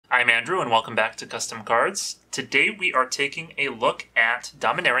I'm Andrew, and welcome back to Custom Cards. Today we are taking a look at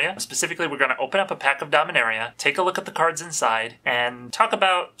Dominaria. Specifically, we're going to open up a pack of Dominaria, take a look at the cards inside, and talk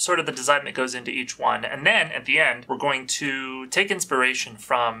about sort of the design that goes into each one. And then, at the end, we're going to take inspiration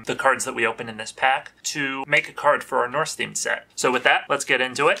from the cards that we open in this pack to make a card for our Norse-themed set. So with that, let's get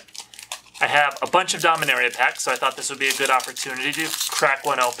into it. I have a bunch of Dominaria packs, so I thought this would be a good opportunity to crack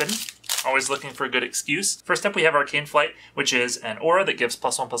one open. Always looking for a good excuse. First up, we have Arcane Flight, which is an aura that gives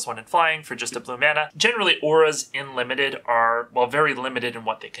 +1/+1 in flying for just a blue mana. Generally, auras in Limited are, well, very limited in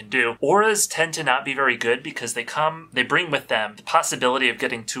what they can do. Auras tend to not be very good because they bring with them the possibility of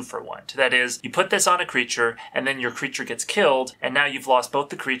getting 2 for 1. That is, you put this on a creature, and then your creature gets killed, and now you've lost both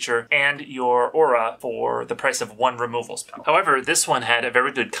the creature and your aura for the price of 1 removal spell. However, this one had a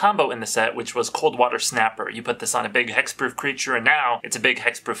very good combo in the set, which was Cold Water Snapper. You put this on a big hexproof creature, and now it's a big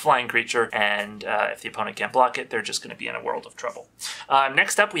hexproof flying creature, and if the opponent can't block it, they're just going to be in a world of trouble.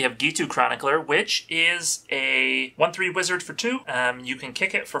 Next up, we have Gitu Chronicler, which is a 1/3 wizard for 2. You can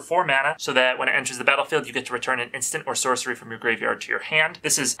kick it for 4 mana, so that when it enters the battlefield, you get to return an instant or sorcery from your graveyard to your hand.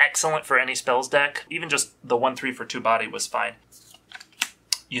 This is excellent for any spells deck. Even just the 1/3 for 2 body was fine.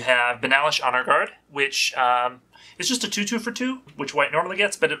 You have Banalish Honor Guard, which it's just a 2/2 for 2, which white normally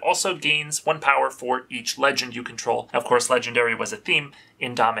gets, but it also gains 1 power for each legend you control. Of course, Legendary was a theme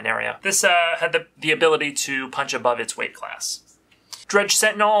in Dominaria. This had the ability to punch above its weight class. Dredge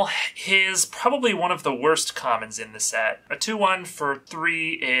Sentinel is probably one of the worst commons in the set. A 2/1 for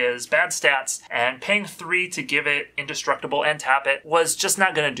 3 is bad stats, and paying 3 to give it indestructible and tap it was just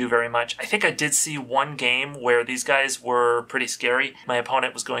not going to do very much. I think I did see one game where these guys were pretty scary. My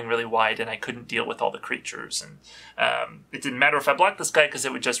opponent was going really wide, and I couldn't deal with all the creatures. And it didn't matter if I blocked this guy because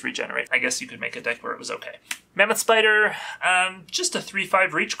it would just regenerate. I guess you could make a deck where it was okay. Mammoth Spider, just a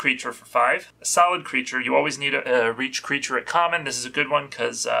 3/5 reach creature for 5. A solid creature. You always need a reach creature at common. This is a good one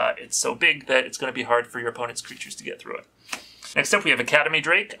because it's so big that it's going to be hard for your opponent's creatures to get through it. Next up, we have Academy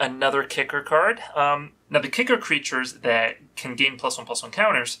Drake, another kicker card. Now, the kicker creatures that can gain +1/+1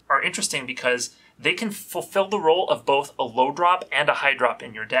 counters are interesting because they can fulfill the role of both a low drop and a high drop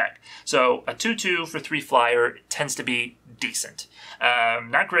in your deck. So a 2/2 for 3 flyer tends to be decent.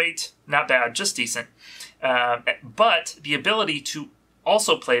 Not great, not bad, just decent. But the ability to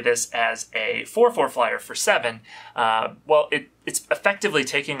also play this as a 4/4 flyer for 7, well, it's effectively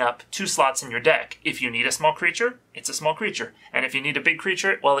taking up 2 slots in your deck. If you need a small creature, it's a small creature. And if you need a big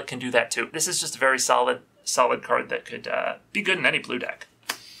creature, well, it can do that too. This is just a very solid card that could be good in any blue deck.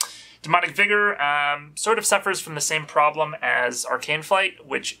 Demonic Vigor sort of suffers from the same problem as Arcane Flight,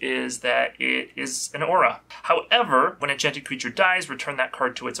 which is that it is an aura. However, when a enchanted creature dies, return that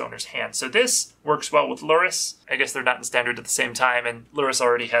card to its owner's hand. So this works well with Lurrus. I guess they're not in standard at the same time, and Lurrus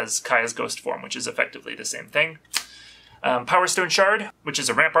already has Kaya's Ghost form, which is effectively the same thing. Power Stone Shard, which is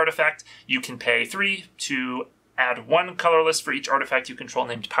a ramp artifact. You can pay 3 to add 1 colorless for each artifact you control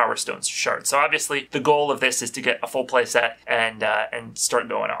named Power Stone Shard. So obviously the goal of this is to get a full play set and start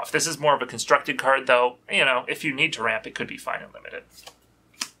going off. This is more of a constructed card, though. You know, if you need to ramp, it could be fine and limited.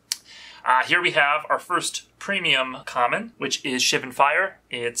 Here we have our first premium common, which is Shivan Fire.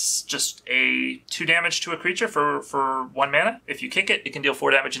 It's just a 2 damage to a creature for 1 mana. If you kick it, it can deal 4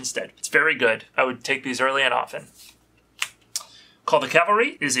 damage instead. It's very good. I would take these early and often. Call the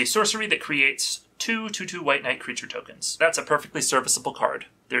Cavalry is a sorcery that creates 2 2/2 White Knight creature tokens. That's a perfectly serviceable card.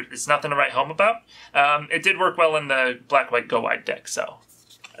 There's nothing to write home about. It did work well in the Black-White Go-Wide deck, so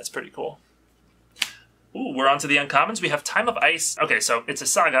that's pretty cool. Ooh, we're on to the uncommons. We have Time of Ice. Okay, so it's a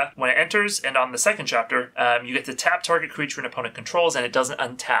saga. When it enters, and on the second chapter, you get to tap target creature an opponent controls, and it doesn't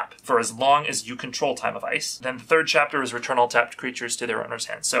untap for as long as you control Time of Ice. Then the third chapter is return all tapped creatures to their owner's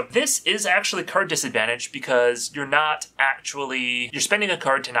hands. So this is actually card disadvantage because you're spending a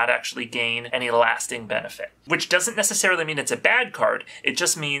card to not actually gain any lasting benefit, which doesn't necessarily mean it's a bad card. It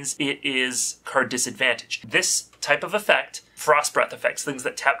just means it is card disadvantage. This type of effect, Frost Breath effects, things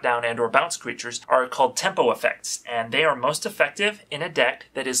that tap down and or bounce creatures, are called tempo effects, and they are most effective in a deck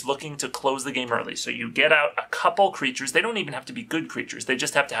that is looking to close the game early. So you get out a couple creatures. They don't even have to be good creatures. They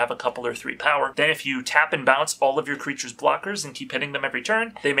just have to have a couple or 3 power. Then if you tap and bounce all of your creatures' blockers and keep hitting them every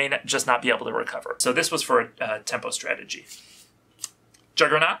turn, they may just not be able to recover. So this was for a tempo strategy.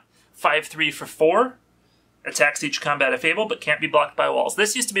 Juggernaut, 5/3 for 4. Attacks each combat if able, but can't be blocked by walls.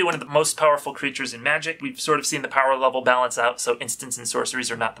 This used to be one of the most powerful creatures in Magic. We've sort of seen the power level balance out, so instants and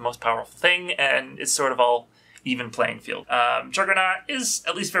sorceries are not the most powerful thing, and it's sort of all even playing field. Juggernaut is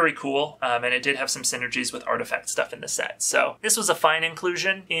at least very cool, and it did have some synergies with artifact stuff in the set. So this was a fine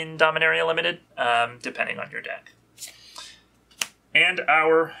inclusion in Dominaria Limited, depending on your deck. And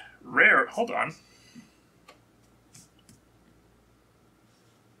our rare, hold on.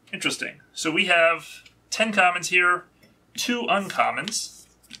 Interesting. So we have 10 commons here, 2 uncommons.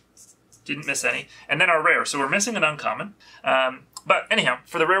 Didn't miss any. And then our rare. So we're missing an uncommon. But anyhow,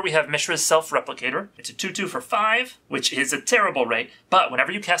 for the rare we have Mishra's Self-Replicator. It's a 2/2 for 5, which is a terrible rate. But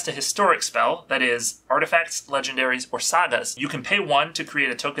whenever you cast a historic spell, that is artifacts, legendaries, or sagas, you can pay 1 to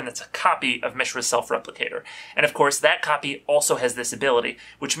create a token that's a copy of Mishra's Self-Replicator. And of course, that copy also has this ability,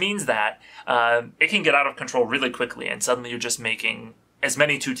 which means that it can get out of control really quickly, and suddenly you're just making as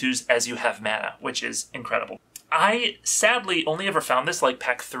many 2/2s as you have mana, which is incredible. I sadly only ever found this like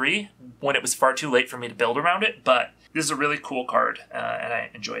pack 3 when it was far too late for me to build around it, but this is a really cool card, and I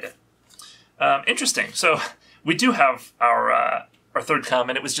enjoyed it. Interesting. So we do have our third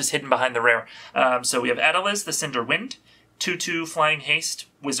common. It was just hidden behind the rare. So we have Adeliz, the Cinder Wind, 2/2 Flying Haste,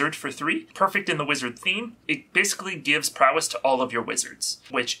 Wizard for 3. Perfect in the wizard theme. It basically gives prowess to all of your wizards,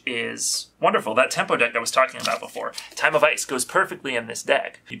 which is wonderful. That tempo deck I was talking about before. Time of Ice goes perfectly in this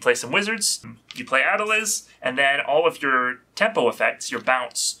deck. You play some wizards, you play Adeliz, and then all of your tempo effects, your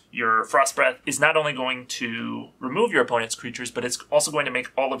bounce, your Frost Breath, is not only going to remove your opponent's creatures, but it's also going to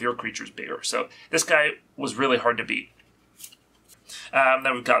make all of your creatures bigger. So this guy was really hard to beat.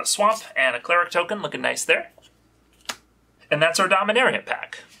 Then we've got a Swamp and a Cleric token, looking nice there. And that's our Dominaria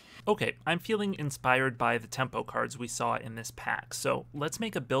pack. Okay, I'm feeling inspired by the tempo cards we saw in this pack, so let's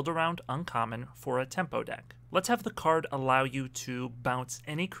make a build-around uncommon for a tempo deck. Let's have the card allow you to bounce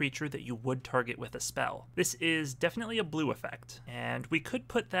any creature that you would target with a spell. This is definitely a blue effect, and we could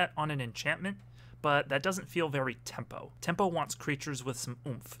put that on an enchantment, but that doesn't feel very tempo. Tempo wants creatures with some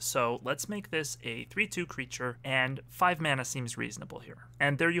oomph, so let's make this a 3/2 creature, and 5 mana seems reasonable here.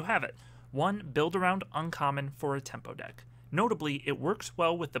 And there you have it, 1 build-around uncommon for a tempo deck. Notably, it works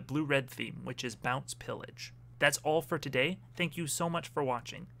well with the blue-red theme, which is Bounce Pillage. That's all for today. Thank you so much for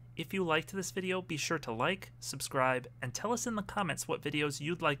watching. If you liked this video, be sure to like, subscribe, and tell us in the comments what videos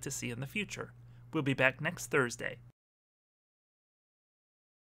you'd like to see in the future. We'll be back next Thursday.